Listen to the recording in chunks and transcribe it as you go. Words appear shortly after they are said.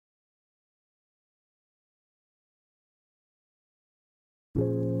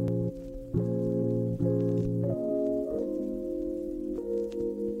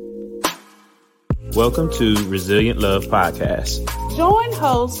Welcome to Resilient Love Podcast. Join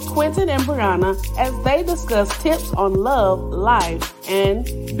hosts Quentin and Brianna as they discuss tips on love, life, and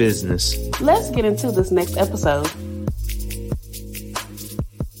business. Let's get into this next episode.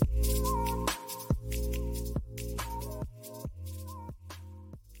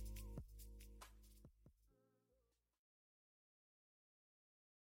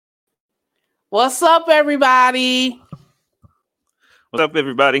 What's up, everybody? What's up,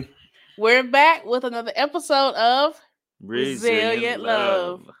 everybody? We're back with another episode of Resilient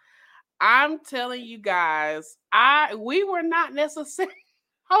Love. I'm telling you guys, we were not necessarily...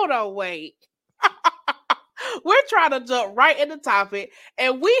 Hold on, wait. We're trying to jump right in the topic,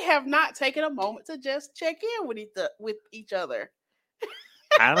 and we have not taken a moment to just check in with each other.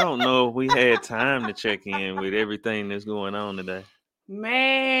 I don't know if we had time to check in with everything that's going on today.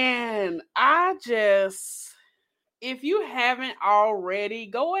 Man, if you haven't already,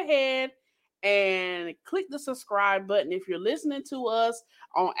 go ahead and click the subscribe button. If you're listening to us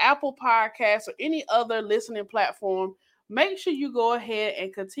on Apple Podcasts or any other listening platform, make sure you go ahead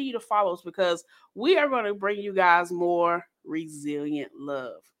and continue to follow us because we are going to bring you guys more resilient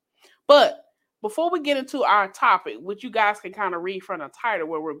love. But before we get into our topic, which you guys can kind of read from the title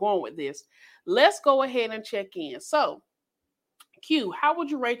where we're going with this, let's go ahead and check in. So, Q, how would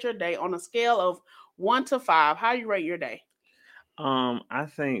you rate your day on a scale of 1 to 5? How do you rate your day? I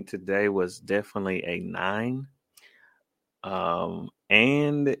think today was definitely a 9.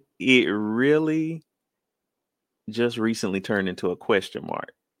 And it really just recently turned into a question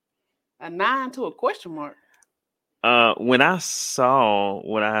mark. A 9 to a question mark? When I saw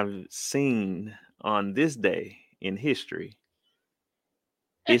what I've seen on this day in history,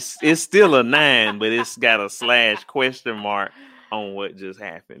 it's still a 9, but it's got a / question mark on what just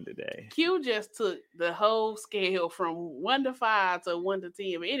happened today. Q just took the whole scale from 1 to 5 to 1 to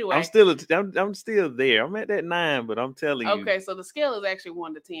 10. But anyway, I'm still there. I'm at that 9, but I'm telling you. Okay, so the scale is actually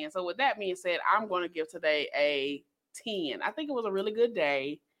 1 to 10. So with that being said, I'm going to give today a 10. I think it was a really good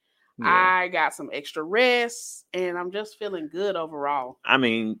day. Yeah. I got some extra rest, and I'm just feeling good overall. I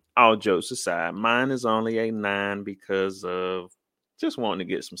mean, all jokes aside, mine is only a 9 because of just wanting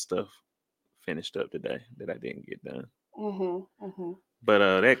to get some stuff finished up today that I didn't get done.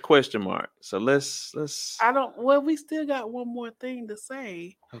 But that question mark. So let's. We still got one more thing to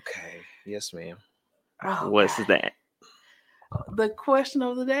say. Okay. Yes, ma'am. Oh, what's God. That? The question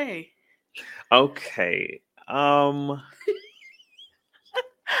of the day. Okay. How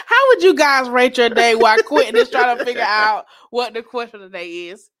would you guys rate your day while Quentin is trying to figure out what the question of the day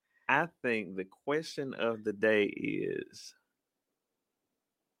is? I think the question of the day is,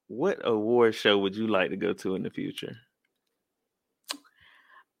 what award show would you like to go to in the future?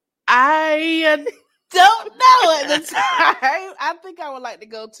 I don't know at the time. I think I would like to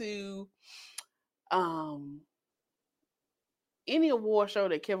go to any award show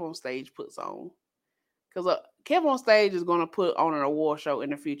that Kev on Stage puts on. Because Kev on Stage is going to put on an award show in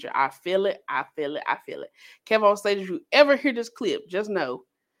the future. I feel it. Kev on Stage, if you ever hear this clip, just know,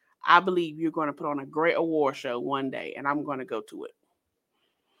 I believe you're going to put on a great award show one day, and I'm going to go to it.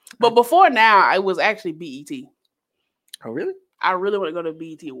 But before now, it was actually BET. Oh, really? I really want to go to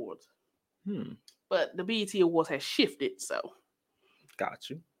BET Awards. But the BET Awards has shifted, so.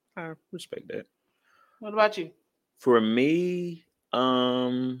 Got you. I respect that. What about you? For me,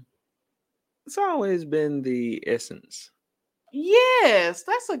 it's always been the Essence. Yes,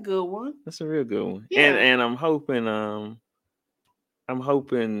 that's a good one. That's a real good one. Yeah. And I'm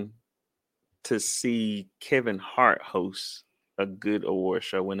hoping to see Kevin Hart host a good award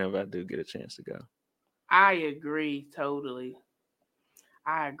show whenever I do get a chance to go. I agree totally.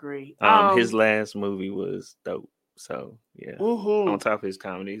 I agree. His last movie was dope. So yeah, on top of his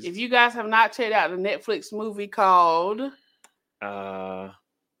comedies. If you guys have not checked out the Netflix movie called, is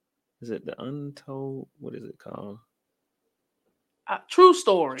it The Untold? What is it called? True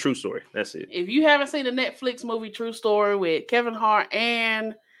Story. True Story. That's it. If you haven't seen the Netflix movie True Story with Kevin Hart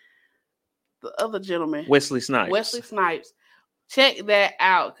and the other gentleman, Wesley Snipes, check that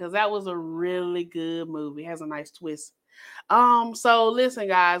out because that was a really good movie. It has a nice twist. So listen,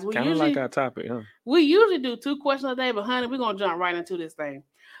 guys, we usually like our topic, huh? We usually do 2 questions a day, but honey, we're gonna jump right into this thing.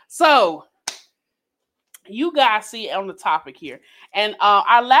 So you guys see on the topic here, and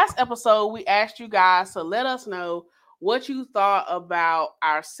our last episode, we asked you guys to let us know what you thought about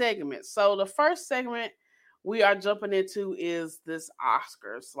our segment. So the first segment we are jumping into is this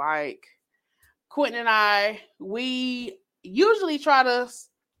Oscars. Like Quentin and I, we usually try to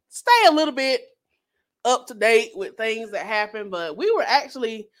stay a little bit up to date with things that happen, but we were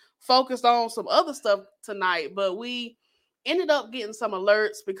actually focused on some other stuff tonight, but we ended up getting some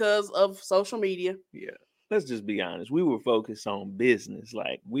alerts because of social media. Yeah. Let's just be honest. We were focused on business.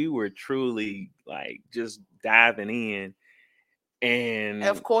 Like we were truly like just diving in. And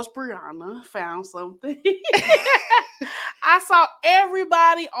of course, Brianna found something. I saw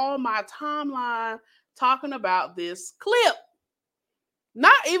everybody on my timeline talking about this clip.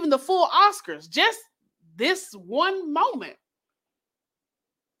 Not even the full Oscars, just this one moment.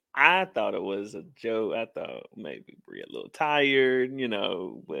 I thought it was a joke. I thought maybe Brie a little tired,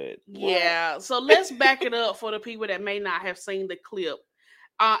 but yeah. So let's back it up for the people that may not have seen the clip.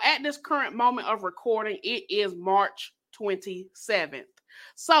 At this current moment of recording, it is March 27th.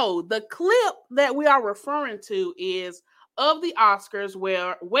 So the clip that we are referring to is of the Oscars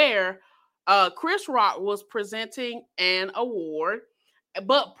where Chris Rock was presenting an award,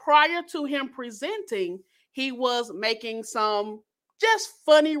 but prior to him presenting, he was making some just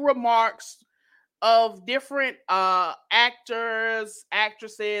funny remarks of different actors,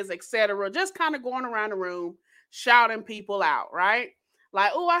 actresses, etc. Just kind of going around the room shouting people out, right?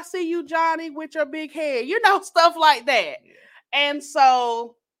 Like, oh, I see you, Johnny, with your big head, stuff like that. Yeah. And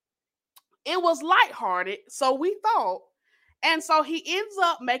so it was lighthearted, so we thought. And so he ends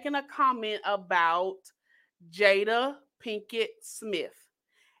up making a comment about Jada Pinkett Smith.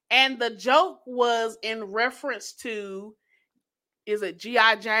 And the joke was in reference to, is it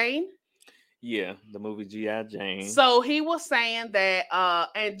G.I. Jane? Yeah, the movie G.I. Jane. So he was saying that,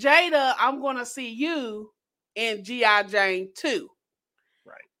 and Jada, I'm going to see you in G.I. Jane 2.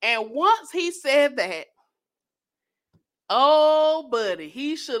 Right. And once he said that, oh, buddy,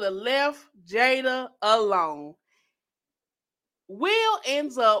 he should have left Jada alone. Will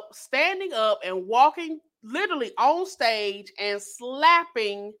ends up standing up and walking literally on stage and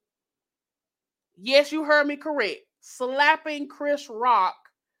slapping, yes, you heard me correct, slapping Chris Rock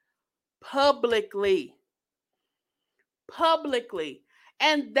publicly.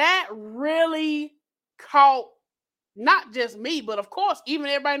 And that really caught not just me, but of course, even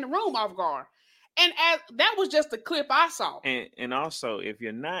everybody in the room off guard. And that was just the clip I saw. And also, if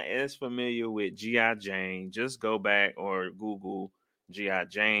you're not as familiar with G.I. Jane, just go back or Google G.I.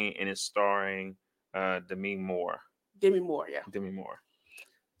 Jane, and it's starring Demi Moore. Demi Moore.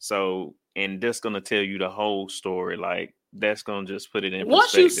 So, and that's going to tell you the whole story. Like, that's going to just put it in perspective.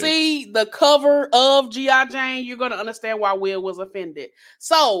 Once you see the cover of G.I. Jane, you're going to understand why Will was offended.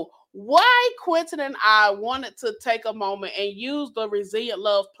 So, why Quentin and I wanted to take a moment and use the Resilient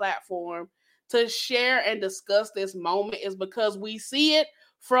Love platform to share and discuss this moment is because we see it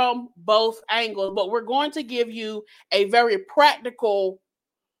from both angles, but we're going to give you a very practical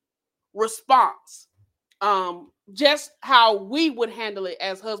response. Just how we would handle it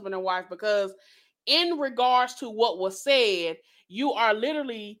as husband and wife, because in regards to what was said, you are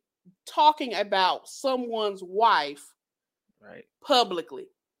literally talking about someone's wife, right, publicly.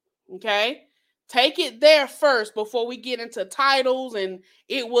 Okay? Take it there first before we get into titles and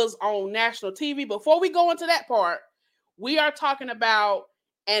it was on national TV. Before we go into that part, we are talking about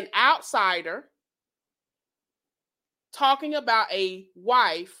an outsider talking about a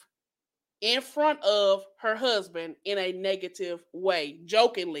wife in front of her husband in a negative way,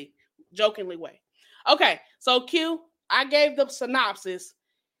 jokingly way. Okay, so Q, I gave the synopsis.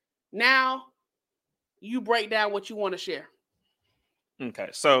 Now you break down what you want to share. Okay,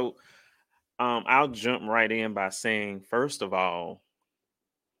 so I'll jump right in by saying, first of all,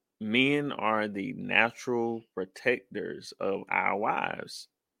 men are the natural protectors of our wives.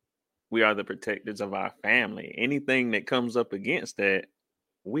 We are the protectors of our family. Anything that comes up against that,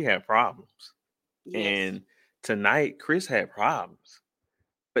 we have problems. Yes. And tonight, Chris had problems.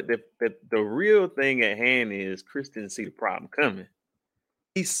 But the real thing at hand is Chris didn't see the problem coming.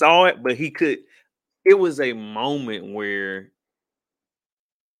 He saw it, but it was a moment where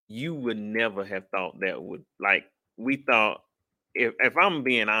you would never have thought that would, like, we thought, if I'm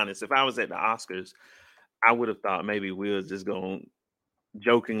being honest, if I was at the Oscars, I would have thought maybe Will's just going to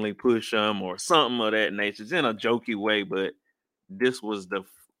jokingly push him or something of that nature. It's in a jokey way, but this was the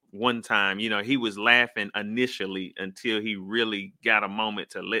one time, he was laughing initially until he really got a moment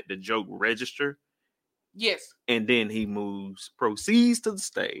to let the joke register. Yes. And then he proceeds to the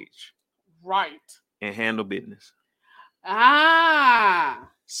stage. Right. And handle business. Ah.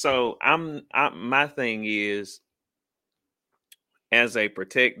 So my thing is, as a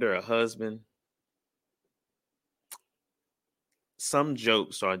protector, a husband, some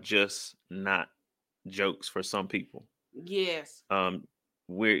jokes are just not jokes for some people. Yes.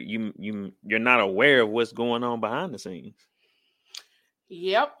 Where you're not aware of what's going on behind the scenes.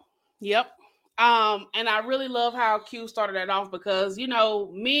 Yep. And I really love how Q started that off because, you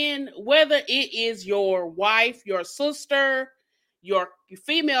know, men, whether it is your wife, your sister, your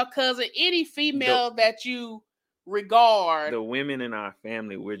female cousin, any female that you regard. The women in our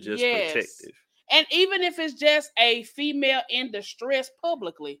family, we're just yes. protective. And even if it's just a female in distress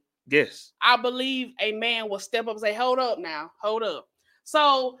publicly. Yes. I believe a man will step up and say, hold up now, hold up.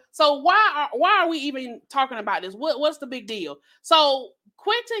 So why are we even talking about this? What's the big deal? So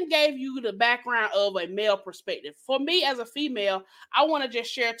Quentin gave you the background of a male perspective. For me as a female, I want to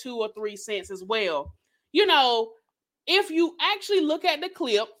just share 2 or 3 cents as well. You know, if you actually look at the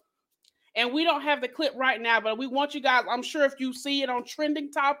clip, and we don't have the clip right now, but we want you guys, I'm sure if you see it on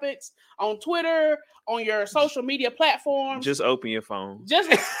trending topics, on Twitter, on your social media platforms. Just open your phone. Just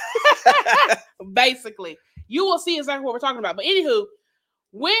basically, you will see exactly what we're talking about. But anywho,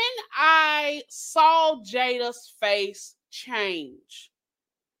 when I saw Jada's face change,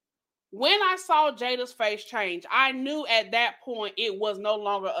 I knew at that point it was no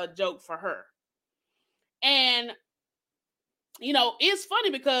longer a joke for her. And, you know, it's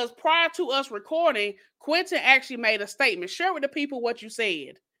funny because prior to us recording, Quentin actually made a statement. Share with the people what you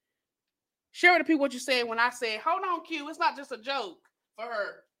said. Share with the people what you said when I said, hold on, Q, it's not just a joke for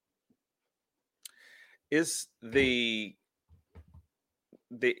her. It's the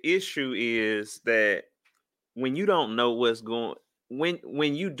issue is that when you don't know what's going,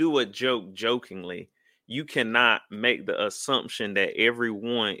 when you do a joke jokingly, you cannot make the assumption that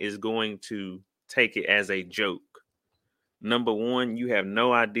everyone is going to take it as a joke. Number one, you have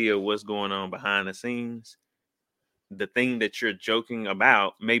no idea what's going on behind the scenes. The thing that you're joking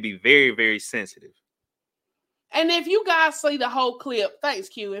about may be very, very sensitive. And if you guys see the whole clip, thanks,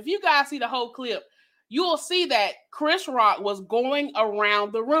 Q. If you guys see the whole clip, you will see that Chris Rock was going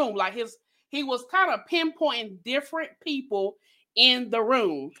around the room. Like he was kind of pinpointing different people in the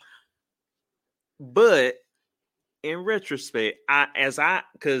room. But in retrospect,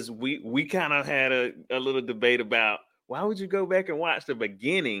 because we kind of had a little debate about why would you go back and watch the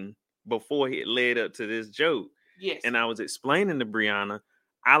beginning before it led up to this joke? Yes. And I was explaining to Brianna,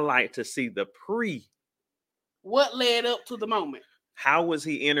 I like to see the what led up to the moment. How was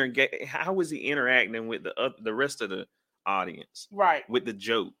he interacting with the rest of the audience? Right. With the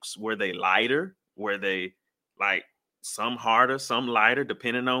jokes. Were they lighter? Were they like some harder, some lighter,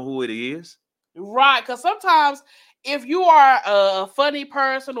 depending on who it is? Right. Because sometimes if you are a funny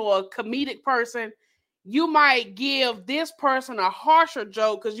person or a comedic person, you might give this person a harsher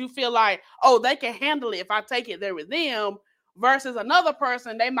joke because you feel like, oh, they can handle it if I take it there with them, versus another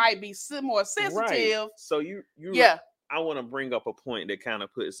person, they might be more sensitive. Right. So I want to bring up a point that kind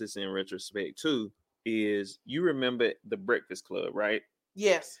of puts this in retrospect too, is you remember The Breakfast Club, right?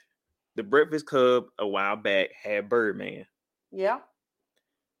 Yes. The Breakfast Club a while back had Birdman. Yeah.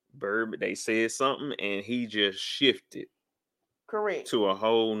 They said something and he just shifted. Correct. To a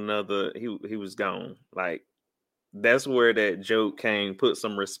whole nother, he was gone. Like, that's where that joke came, put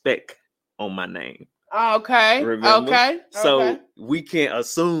some respect on my name. Okay. Remember? Okay. So we can't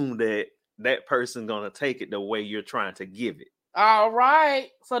assume that person's gonna take it the way you're trying to give it. All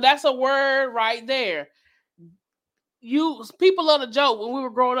right. So that's a word right there. People love to joke. When we were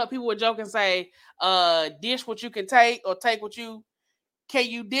growing up, people would joke and say, dish what you can take, or take what you can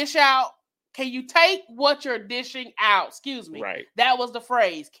you dish out. Can you take what you're dishing out? Excuse me. Right. That was the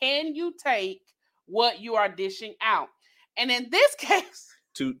phrase. Can you take what you are dishing out? And in this case,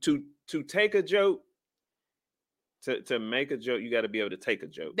 to take a joke, to make a joke, you got to be able to take a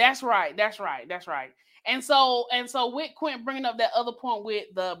joke. That's right. And so with Quentin bringing up that other point with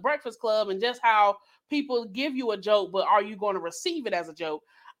the Breakfast Club and just how people give you a joke, but are you going to receive it as a joke?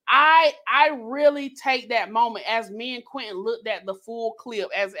 I really take that moment as me and Quentin looked at the full clip,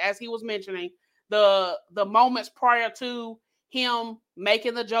 as he was mentioning the moments prior to him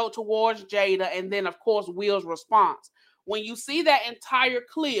making the joke towards Jada, and then of course Will's response. When you see that entire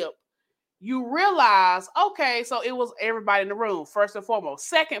clip, you realize, okay, so it was everybody in the room, first and foremost.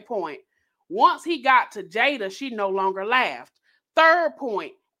 Second point, once he got to Jada, she no longer laughed. Third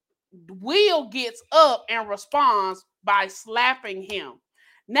point, Will gets up and responds by slapping him.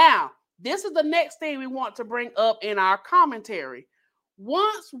 Now, this is the next thing we want to bring up in our commentary.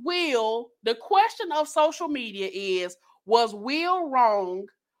 Once the question of social media is, was Will wrong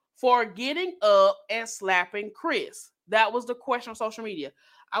for getting up and slapping Chris? That was the question on social media.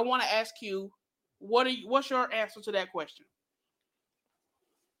 I want to ask you, what's your answer to that question?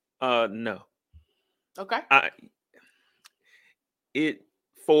 No. Okay.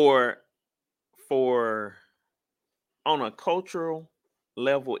 For on a cultural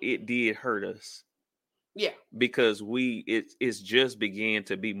level, it did hurt us. Yeah. Because it's just began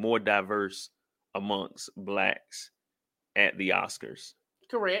to be more diverse amongst blacks at the Oscars.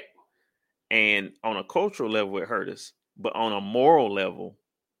 Correct. And on a cultural level, it hurt us. But on a moral level,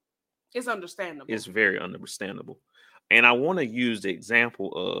 it's understandable. It's very understandable. And I want to use the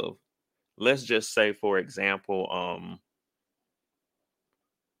example of, let's just say, for example,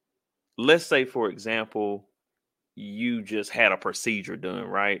 you just had a procedure done,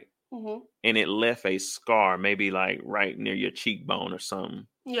 right? Mm-hmm. And it left a scar, maybe like right near your cheekbone or something.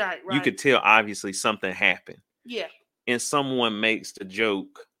 Yeah, right. You could tell, obviously, something happened. Yeah. And someone makes the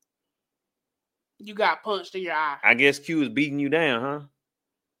joke, you got punched in your eye. I guess Q was beating you down, huh?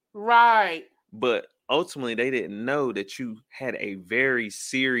 Right. But ultimately, they didn't know that you had a very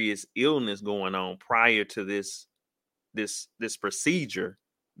serious illness going on prior to this procedure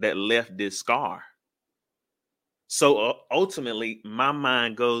that left this scar. So ultimately, my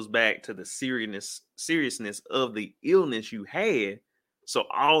mind goes back to the seriousness of the illness you had. So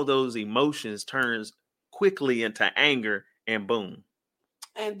all those emotions turns quickly into anger, and boom.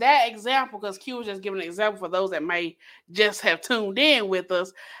 And that example, because Q was just giving an example for those that may just have tuned in with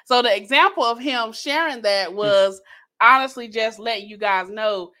us. So the example of him sharing that was honestly just letting you guys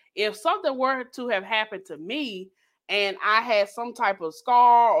know, if something were to have happened to me and I had some type of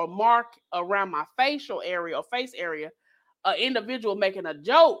scar or mark around my facial area or face area, an individual making a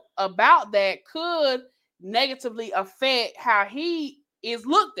joke about that could negatively affect how he is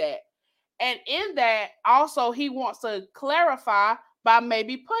looked at. And in that, also, he wants to clarify by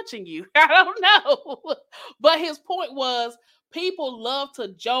maybe punching you. I don't know. But his point was, people love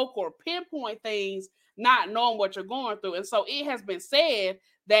to joke or pinpoint things not knowing what you're going through. And so it has been said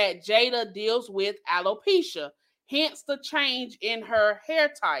that Jada deals with alopecia, hence the change in her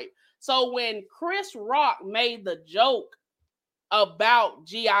hair type. So when Chris Rock made the joke about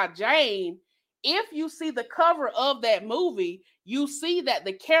G.I. Jane, if you see the cover of that movie, you see that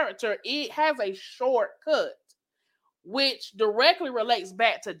the character, it has a short cut, which directly relates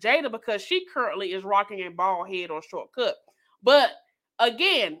back to Jada because she currently is rocking a bald head or short cut. But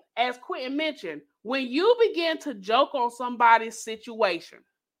again, as Quentin mentioned, when you begin to joke on somebody's situation,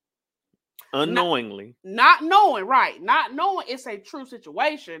 unknowingly, not knowing it's a true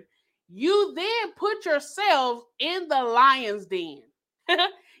situation, you then put yourself in the lion's den.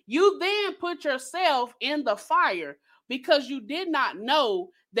 You then put yourself in the fire because you did not know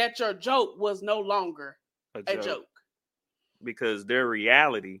that your joke was no longer a joke. Because their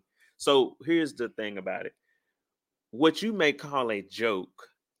reality. So here's the thing about it. What you may call a joke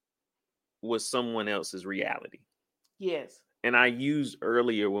was someone else's reality. Yes. And I used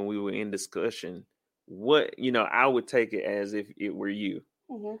earlier when we were in discussion, I would take it as if it were you.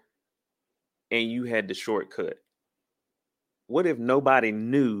 Mm-hmm. And you had the shortcut. What if nobody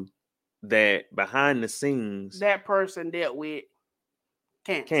knew that behind the scenes that person dealt with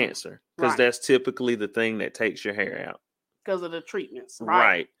cancer? Because that's typically the thing that takes your hair out. Because of the treatments.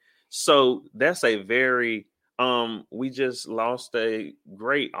 Right. So that's a very, we just lost a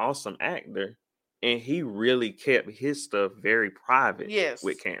great, awesome actor. And he really kept his stuff very private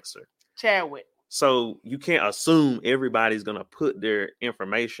with cancer. Chadwick. So you can't assume everybody's going to put their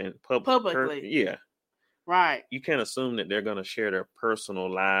information publicly. Yeah. Right. You can't assume that they're going to share their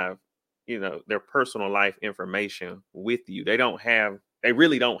personal life, their personal life information with you. They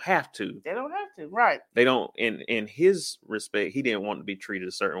really don't have to. They don't have to. Right. They don't. In his respect, he didn't want to be treated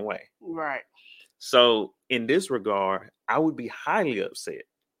a certain way. Right. So in this regard, I would be highly upset.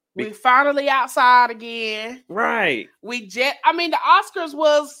 We finally outside again. Right. The Oscars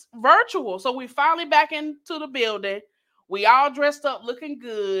was virtual. So we finally back into the building. We all dressed up looking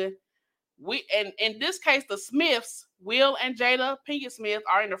good. And in this case, the Smiths, Will and Jada Pinkett Smith,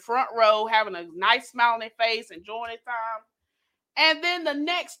 are in the front row having a nice smile on their face, enjoying their time. And then the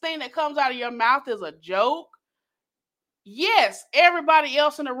next thing that comes out of your mouth is a joke. Yes, everybody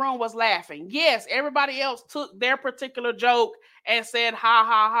else in the room was laughing. Yes, everybody else took their particular joke and said, ha,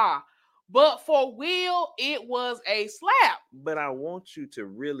 ha, ha. But for Will, it was a slap. But I want you to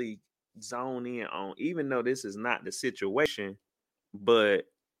really zone in on, even though this is not the situation, but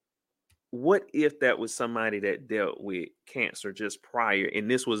what if that was somebody that dealt with cancer just prior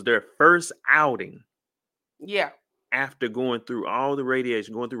and this was their first outing? Yeah. After going through all the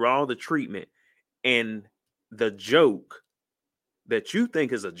radiation, going through all the treatment, and the joke that you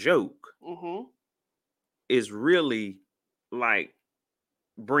think is a joke is really like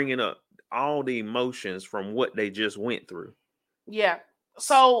bringing up all the emotions from what they just went through. Yeah.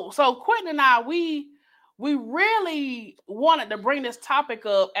 So Quentin and I, we really wanted to bring this topic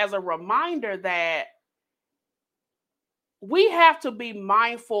up as a reminder that we have to be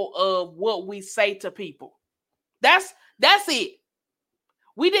mindful of what we say to people. That's it.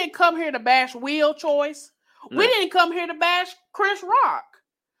 We didn't come here to bash Will Choice. We didn't come here to bash Chris Rock.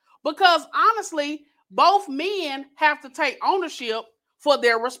 Because honestly, both men have to take ownership for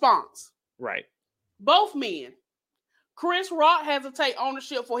their response. Right. Both men. Chris Rock has to take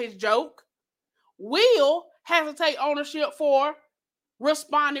ownership for his joke. Will has to take ownership for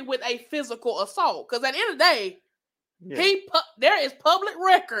responding with a physical assault. Because at the end of the day, there is public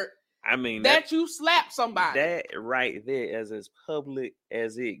record. I mean, that you slap somebody. That right there is as public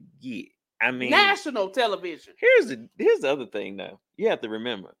as it get. I mean, national television. Here's the other thing though. You have to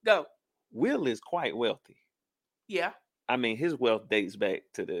remember. Go. Will is quite wealthy. Yeah. I mean, his wealth dates back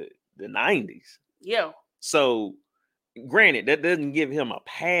to the 90s. Yeah. So, granted, that doesn't give him a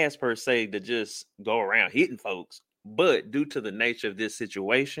pass per se to just go around hitting folks. But due to the nature of this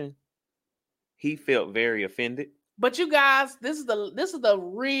situation, he felt very offended. But you guys, this is the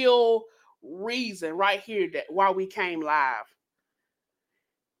real reason right here that why we came live.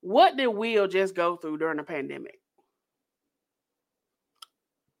 What did Will just go through during the pandemic?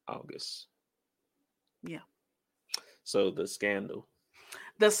 August. Yeah. So the scandal.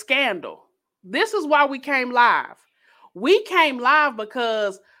 The scandal. This is why we came live. We came live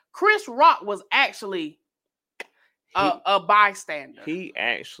because Chris Rock was actually a bystander. He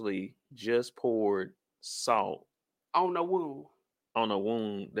actually just poured salt on a wound. On a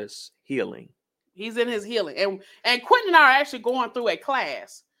wound that's healing. He's in his healing. And Quentin and I are actually going through a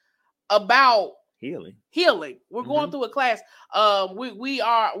class about healing. We're going through a class.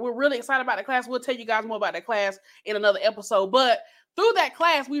 We're really excited about the class. We'll tell you guys more about the class in another episode. But through that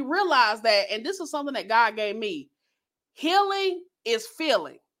class, we realized that, and this is something that God gave me, healing is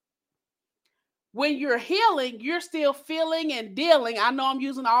feeling. When you're healing, you're still feeling and dealing. I know I'm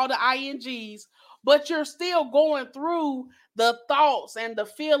using all the INGs, but you're still going through the thoughts and the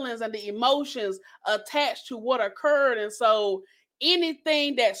feelings and the emotions attached to what occurred. And so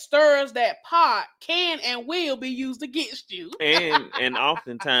anything that stirs that pot can and will be used against you. and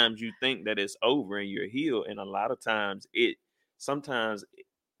oftentimes you think that it's over and you're healed. And a lot of times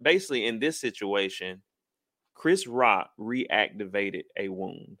basically in this situation, Chris Rock reactivated a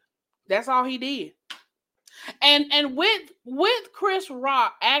wound. That's all he did. And with Chris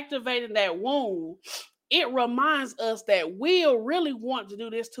Rock activating that wound, it reminds us that Will really want to do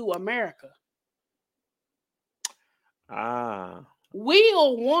this to America.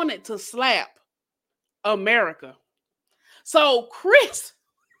 Will wanted to slap America. So Chris,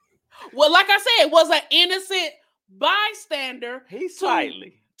 well, like I said, was an innocent bystander. He's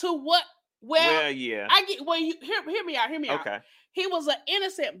slightly to what? Well, yeah. I get. Well, you hear me out. Okay. He was an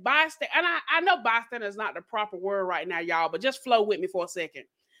innocent bystander, and I know bystander is not the proper word right now, y'all. But just flow with me for a second.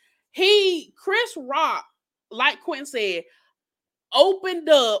 Chris Rock, like Quentin said, opened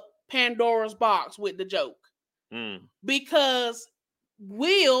up Pandora's box with the joke. Because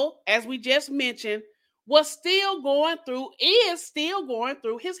Will, as we just mentioned, is still going through his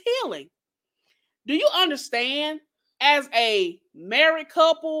healing. Do you understand? As a married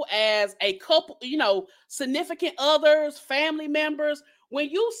couple, as a couple, significant others, family members,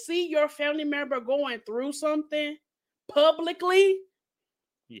 when you see your family member going through something publicly,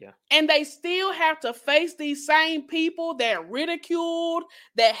 and they still have to face these same people that ridiculed,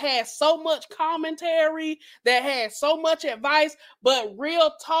 that had so much commentary, that had so much advice, but real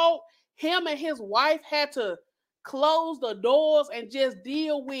talk, him and his wife had to close the doors and just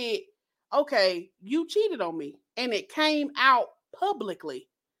deal with, okay, you cheated on me. And it came out publicly.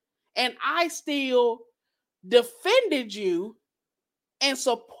 And I still defended you and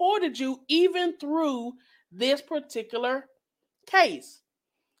supported you even through this particular case.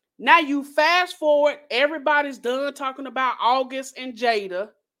 Now you fast forward, everybody's done talking about August and Jada.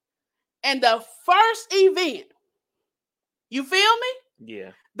 And the first event, you feel me?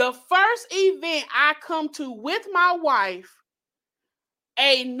 Yeah. The first event I come to with my wife,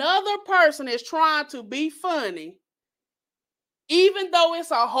 another person is trying to be funny, even though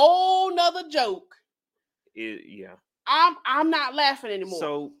it's a whole nother joke. Yeah. I'm not laughing anymore.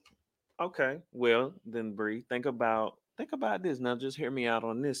 So, okay. Well, then Bree, think about this. Now just hear me out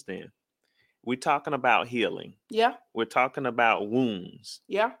on this then. We're talking about healing. Yeah. We're talking about wounds.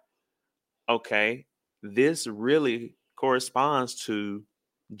 Yeah. Okay. This really corresponds to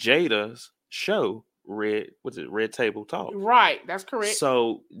Jada's show. Red Table Talk. Right, that's correct.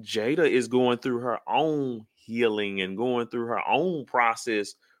 So Jada is going through her own healing and going through her own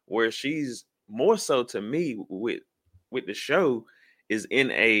process where she's more so to me with the show is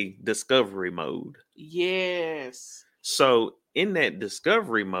in a discovery mode. Yes. So in that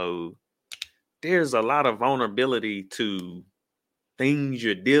discovery mode, there's a lot of vulnerability to things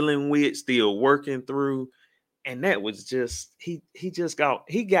you're dealing with, still working through. And that was just he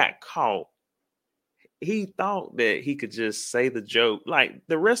got caught. He thought that he could just say the joke. Like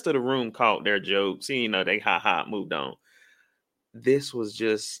the rest of the room caught their jokes. You know, they moved on. This was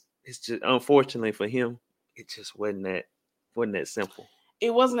just, it's just, unfortunately for him, it just wasn't that simple.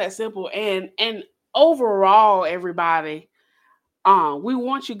 It wasn't that simple. And overall, everybody, we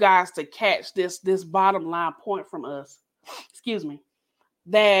want you guys to catch this bottom line point from us. Excuse me.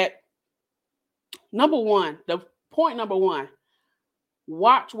 That number one,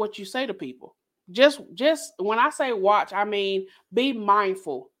 watch what you say to people. Just when I say watch, I mean be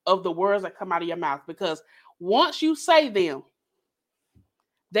mindful of the words that come out of your mouth, because once you say them,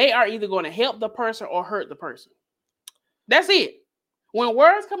 they are either going to help the person or hurt the person. That's it. When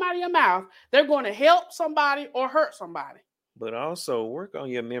words come out of your mouth, they're going to help somebody or hurt somebody. But also work on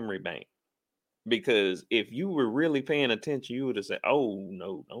your memory bank. Because if you were really paying attention, you would have said, oh,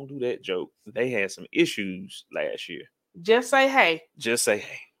 no, don't do that joke. They had some issues last year. Just say, hey. Just say,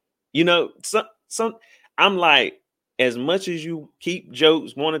 hey. You know, some I'm like, as much as you keep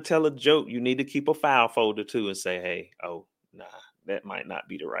jokes, want to tell a joke, you need to keep a file folder too and say, hey, oh, nah, that might not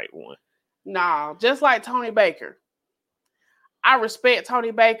be the right one. Nah, just like Tony Baker. I respect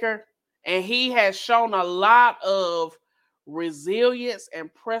Tony Baker, and he has shown a lot of resilience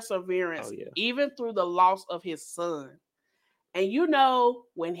and perseverance, even through the loss of his son. And you know,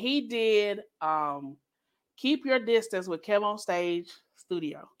 when he did Keep Your Distance with Kev on Stage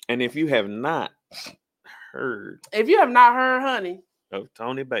Studio. And if you have not heard, honey, of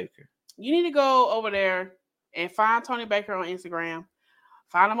Tony Baker, you need to go over there and find Tony Baker on Instagram,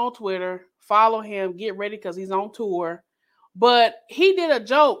 find him on Twitter, follow him, get ready because he's on tour. But he did a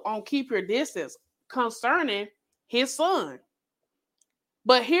joke on Keep Your Distance concerning his son.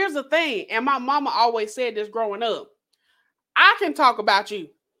 But here's the thing, and my mama always said this growing up, I can talk about you.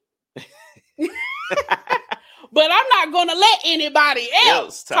 But I'm not going to let anybody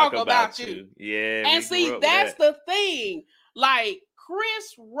else talk about you. Yeah. And see, that's the thing. Like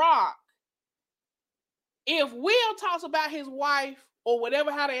Chris Rock, if Will talks about his wife or whatever,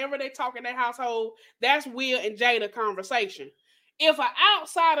 however they talk in their household, that's Will and Jada conversation. If an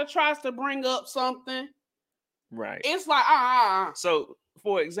outsider tries to bring up something, right, it's like, So,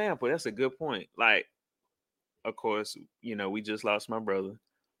 for example, that's a good point. Like, of course, you know, we just lost my brother,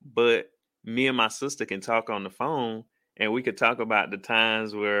 but me and my sister can talk on the phone and we could talk about the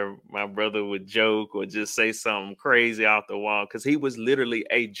times where my brother would joke or just say something crazy off the wall, because he was literally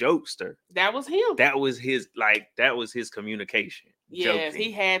a jokester. That was him. That was his communication. Yes, joking.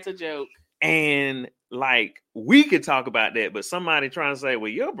 He had to joke. And like, we could talk about that, but somebody trying to say,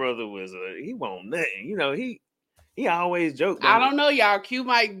 well, your brother he won't nothing. You know, he always joked. I don't know, y'all. Q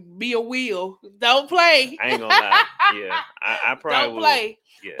might be a wheel. Don't play. I ain't gonna lie. Yeah, I probably don't play.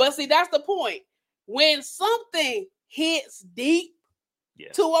 Yeah. But see, that's the point. When something hits deep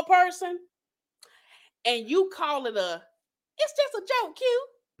to a person, and you call it it's just a joke, Q.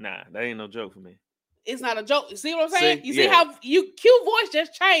 Nah, that ain't no joke for me. It's not a joke. You see what I'm saying? You see how Q voice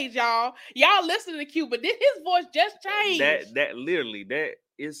just changed, y'all. Y'all listening to Q, but his voice just changed. That literally, that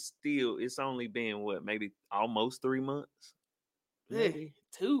is still, it's only been what, maybe almost 3 months? Maybe.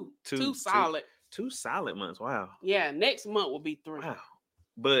 Two solid. 2 solid months. Wow. Yeah, next month will be 3. Wow.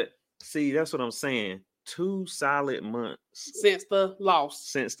 But see, that's what I'm saying. 2 solid months since the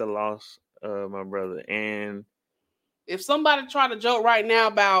loss of my brother. And if somebody try to joke right now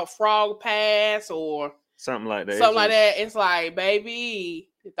about Frog Pass or something like that, it's like, baby,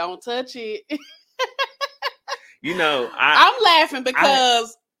 don't touch it. You know, I'm laughing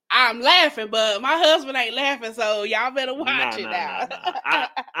because I'm laughing, but my husband ain't laughing, so y'all better watch it now.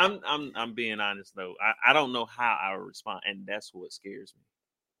 I'm being honest though. I don't know how I would respond, and that's what scares me.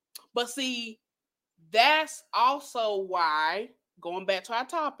 But see, that's also why, going back to our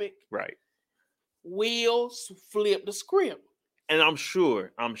topic, right? Will flip the script, and I'm sure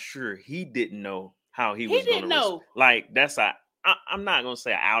he didn't know how he was going to know. Like, that's I'm not gonna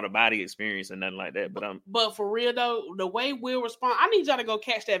say an out of body experience or nothing like that, but for real though, the way Will respond, I need y'all to go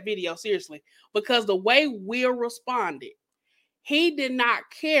catch that video seriously, because the way Will responded, he did not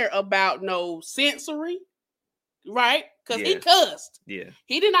care about no sensory, right? Because he cussed. Yeah,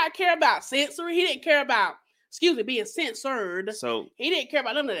 he did not care about sensory. He didn't care about being censored. So he didn't care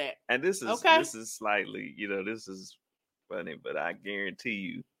about none of that. And this is slightly, this is funny, but I guarantee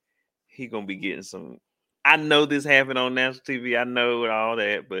you, he gonna be getting some. I know this happened on national TV. I know all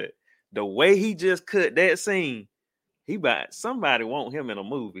that, but the way he just cut that scene, somebody want him in a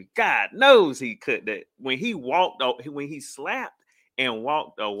movie. God knows he cut that. When he slapped and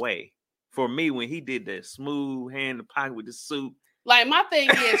walked away. For me, when he did that smooth hand in the pocket with the suit, Like, my thing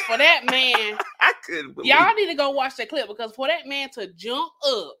is, for that man, I couldn't believe y'all need to go watch that clip, because for that man to jump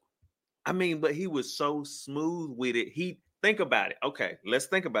up. I mean, but he was so smooth with it. Think about it. Okay, let's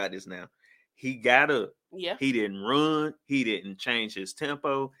think about this now. He got up. Yeah. He didn't run. He didn't change his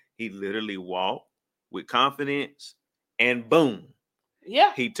tempo. He literally walked with confidence, and boom.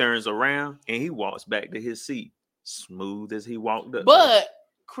 Yeah. He turns around and he walks back to his seat, smooth as he walked up. But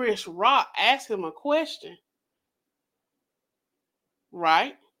Chris Rock asked him a question.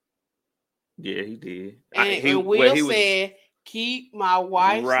 Right? Yeah, he did. And Will said, keep my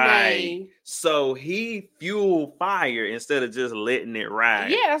wife's name. So he fueled fire instead of just letting it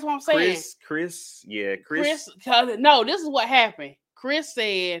ride. Yeah, that's what I'm saying. Chris. No, this is what happened. Chris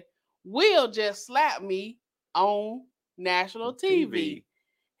said, Will just slapped me on national TV.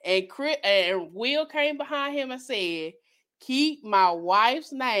 And Will came behind him and said, keep my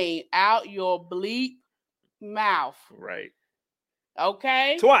wife's name out your bleep mouth. Right.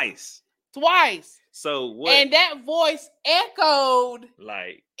 Okay? Twice. So what? And that voice echoed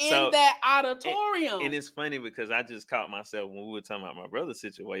like in that auditorium. And it's funny because I just caught myself when we were talking about my brother's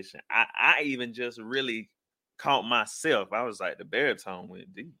situation. I even just really caught myself. I was like, the baritone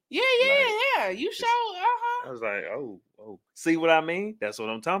went deep. Yeah. You showed. I was like, oh. See what I mean? That's what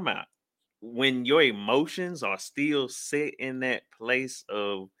I'm talking about. When your emotions are still set in that place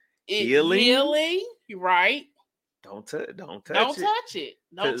of healing, right? Don't touch it. Don't touch it.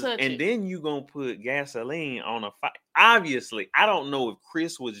 And then you gonna put gasoline on a fire. Obviously, I don't know if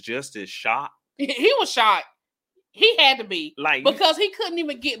Chris was just as shocked. He was shocked. He had to be, because he couldn't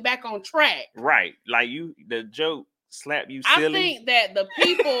even get back on track. Right, like the joke slap you silly. I think that the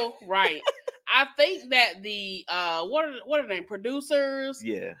people, right? I think that the what are they? Producers,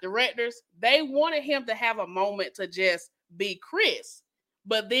 directors, they wanted him to have a moment to just be Chris,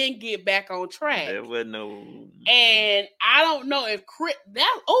 but then get back on track. There was no. And I don't know if Chris.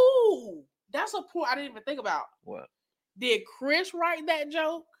 That's a point I didn't even think about. What? Did Chris write that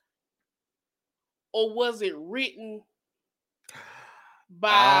joke, or was it written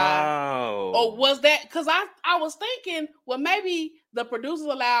by? Or was that because I was thinking, well, maybe the producers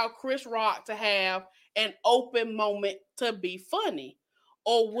allowed Chris Rock to have an open moment to be funny,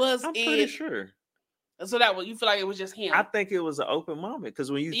 or was I'm pretty sure. So you feel like it was just him? I think it was an open moment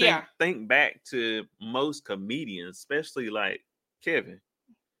because when you think back to most comedians, especially like Kevin,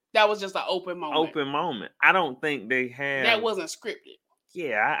 that was just an open moment. I don't think they had. That wasn't scripted.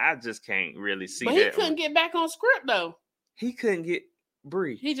 Yeah, I just can't really see that. But he couldn't get back on script though. He couldn't get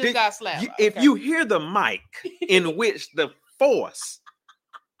Bree. He just got slapped. If you hear the mic in which the force,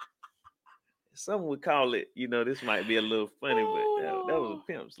 some would call it, this might be a little funny, but that was a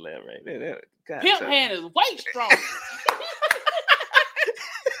pimp slap right there. Pimp hand is way strong.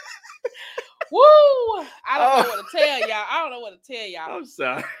 Woo! I don't know what to tell y'all. I'm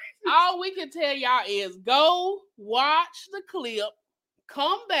sorry. All we can tell y'all is go watch the clip,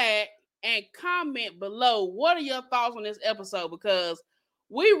 come back, and comment below. What are your thoughts on this episode? Because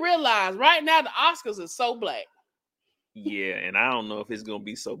we realize right now the Oscars is so black. Yeah, and I don't know if it's gonna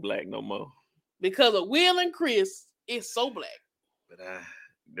be so black no more. Because of Will and Chris, it's so black. But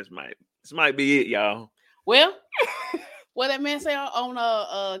this might be it, y'all. Well, what that man say on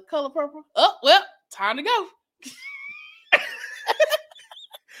Color Purple? Oh, well, time to go.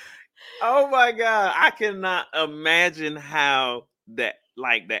 Oh my God, I cannot imagine how that,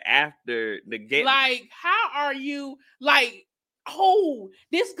 like the after the game. Like, how are you? Like,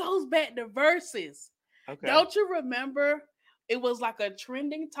 this goes back to Versus. Okay. Don't you remember? It was like a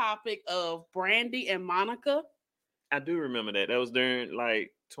trending topic of Brandy and Monica. I do remember that. That was during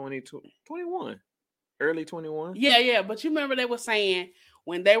like 2021, early 21. Yeah. But you remember they were saying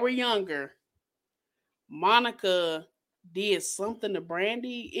when they were younger, Monica did something to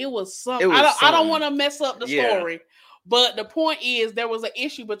Brandy. It was something. I don't want to mess up the story. But the point is there was an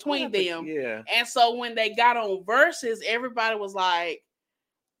issue between them. Yeah. And so when they got on Versus, everybody was like,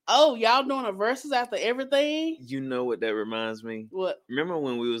 oh, y'all doing a Versus after everything? You know what that reminds me? What? Remember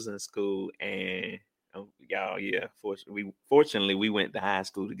when we was in school and fortunately we went to high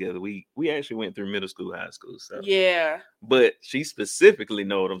school together. We actually went through middle school, high school. So yeah. But she specifically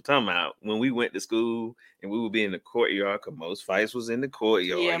know what I'm talking about. When we went to school and we would be in the courtyard, because most fights was in the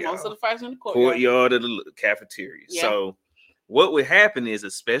courtyard. Yeah, most of the fights in the courtyard. Courtyard of the cafeteria. Yeah. So what would happen is,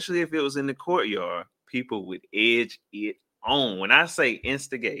 especially if it was in the courtyard, people would edge it on. When I say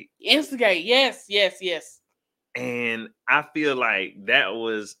instigate, yes. And I feel like that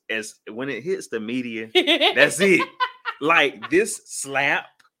was, as when it hits the media, that's it. Like, this slap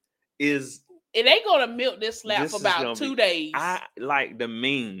is And they gonna milk this slap This for is about gonna 2 be- days. I like the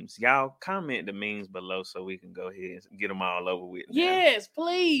memes. Y'all comment the memes below so we can go ahead and get them all over with. Now. Yes,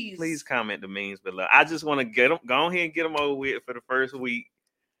 please. Please comment the memes below. I just want to get them. Go ahead and get them over with for the first week,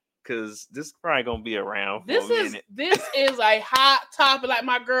 because this is probably gonna be around for a minute. This is a hot topic. Like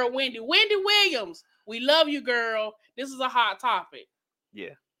my girl Wendy Williams. We love you, girl. This is a hot topic.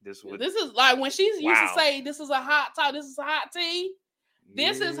 Yeah, this is like when she used to say, "This is a hot topic. This is a hot tea."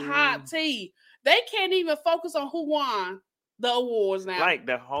 This is hot tea. They can't even focus on who won the awards now. Like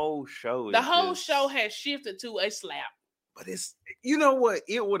the whole show. The whole show has shifted to a slap. But it's, you know what?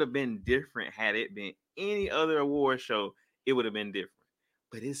 It would have been different had it been any other award show. It would have been different.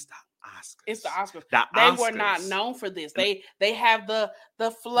 But it's the Oscars. It's the Oscars. Oscars. Were not known for this. They have the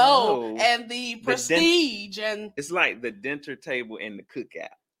flow and the prestige and it's like the dinner table and the cookout.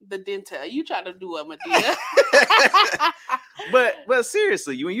 The dental. You try to do it, Medea. But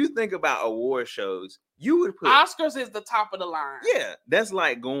seriously, when you think about award shows, you would put Oscars is the top of the line. Yeah, that's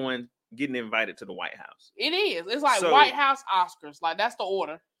like getting invited to the White House. It is. It's like White House Oscars. Like that's the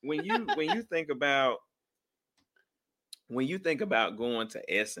order. When you think about going to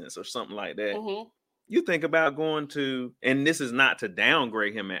Essence or something like that, you think about going to, and this is not to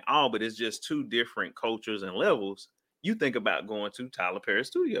downgrade him at all, but it's just two different cultures and levels. You think about going to Tyler Perry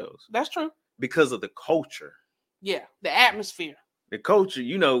Studios. That's true. Because of the culture. Yeah, the atmosphere. The culture,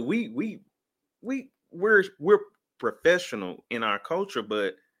 you know, we're professional in our culture,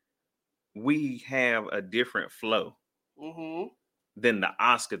 but we have a different flow than the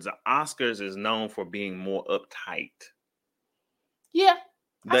Oscars. The Oscars is known for being more uptight. Yeah,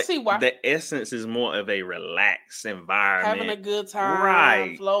 I see why. The Essence is more of a relaxed environment. Having a good time,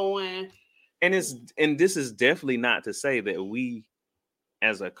 right? Flowing. And this is definitely not to say that we,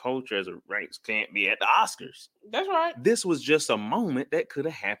 as a culture, as a race, can't be at the Oscars. That's right. This was just a moment that could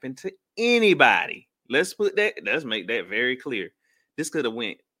have happened to anybody. Let's make that very clear. This could have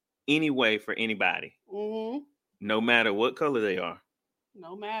went any way for anybody. No matter what color they are.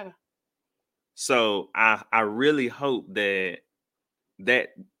 No matter. So I really hope that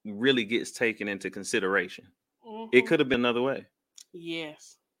really gets taken into consideration. It could have been another way.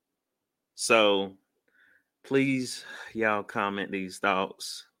 Yes. So please, y'all comment these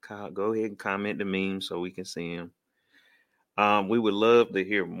thoughts. Go ahead and comment the memes so we can see them. We would love to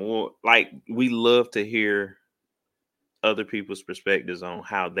hear more. Like, we love to hear other people's perspectives on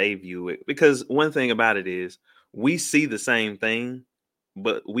how they view it. Because one thing about it is we see the same thing,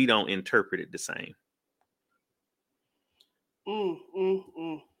 but we don't interpret it the same.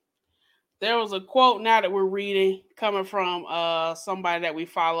 There was a quote now that we're reading coming from somebody that we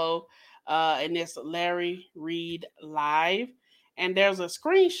follow, and it's Larry Reed Live. And there's a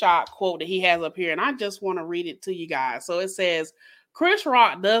screenshot quote that he has up here, and I just want to read it to you guys. So it says, Chris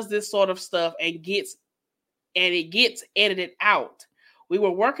Rock does this sort of stuff and it gets edited out. We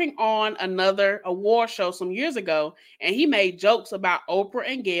were working on another award show some years ago, and he made jokes about Oprah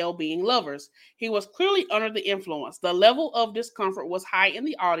and Gayle being lovers. He was clearly under the influence. The level of discomfort was high in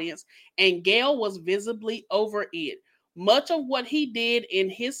the audience, and Gayle was visibly over it. Much of what he did in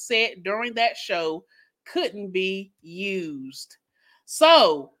his set during that show couldn't be used.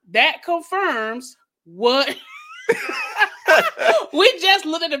 So that confirms what we just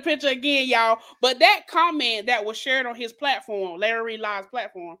looked at the picture again, y'all. But that comment that was shared on his platform, Larry Live's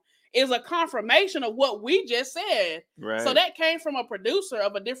platform, is a confirmation of what we just said. Right. So that came from a producer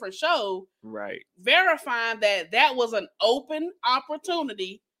of a different show, right? Verifying that was an open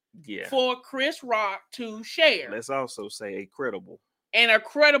opportunity for Chris Rock to share. Let's also say a credible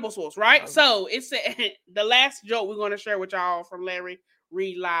source, right? So it said the last joke we're going to share with y'all from Larry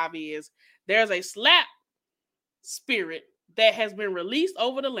Reed Live is there's a slap spirit that has been released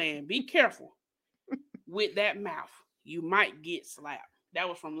over the land. Be careful with that mouth. You might get slapped. That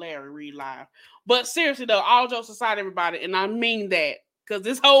was from Larry Reed Live. But seriously though, all jokes aside, everybody, and I mean that because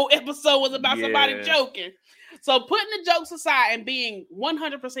this whole episode was about somebody joking. So putting the jokes aside and being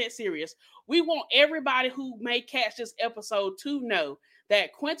 100% serious, we want everybody who may catch this episode to know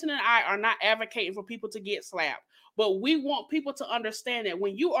that Quentin and I are not advocating for people to get slapped, but we want people to understand that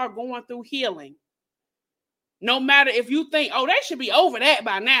when you are going through healing, no matter if you think, oh, they should be over that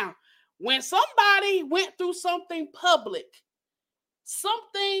by now. When somebody went through something public,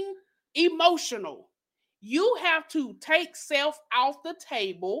 something emotional, you have to take self off the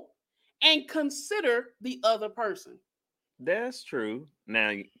table and consider the other person. That's true. Now,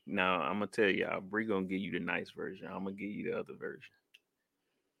 I'm going to tell y'all, Bree going to give you the nice version. I'm going to give you the other version.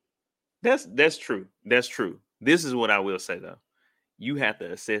 That's true. That's true. This is what I will say, though. You have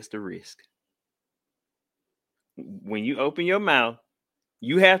to assess the risk. When you open your mouth,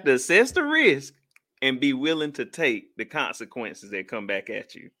 You have to assess the risk and be willing to take the consequences that come back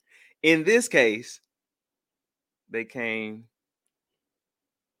at you. In this case, they came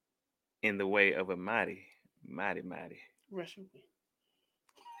in the way of a mighty Russian.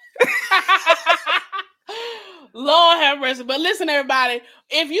 Lord have mercy. But listen, everybody,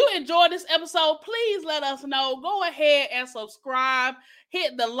 if you enjoyed this episode, please let us know. Go ahead and subscribe.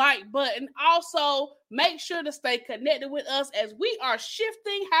 Hit the like button. Also, make sure to stay connected with us as we are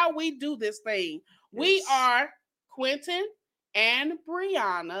shifting how we do this thing. Yes. We are Quentin and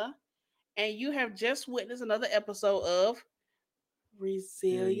Brianna, and you have just witnessed another episode of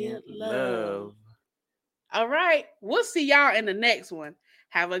Resilient Love. All right. We'll see y'all in the next one.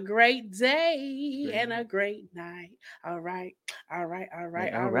 Have a great day and a great night. All right.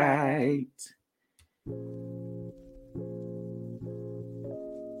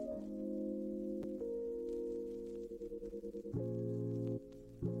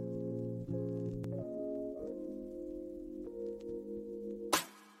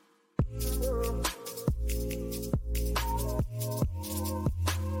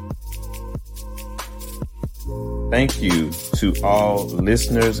 Thank you to all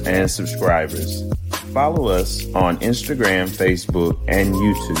listeners and subscribers. Follow us on Instagram, Facebook, and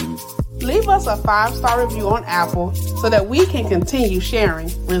YouTube. Leave us a 5-star review on Apple so that we can continue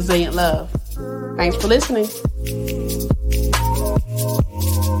sharing resilient love. Thanks for listening.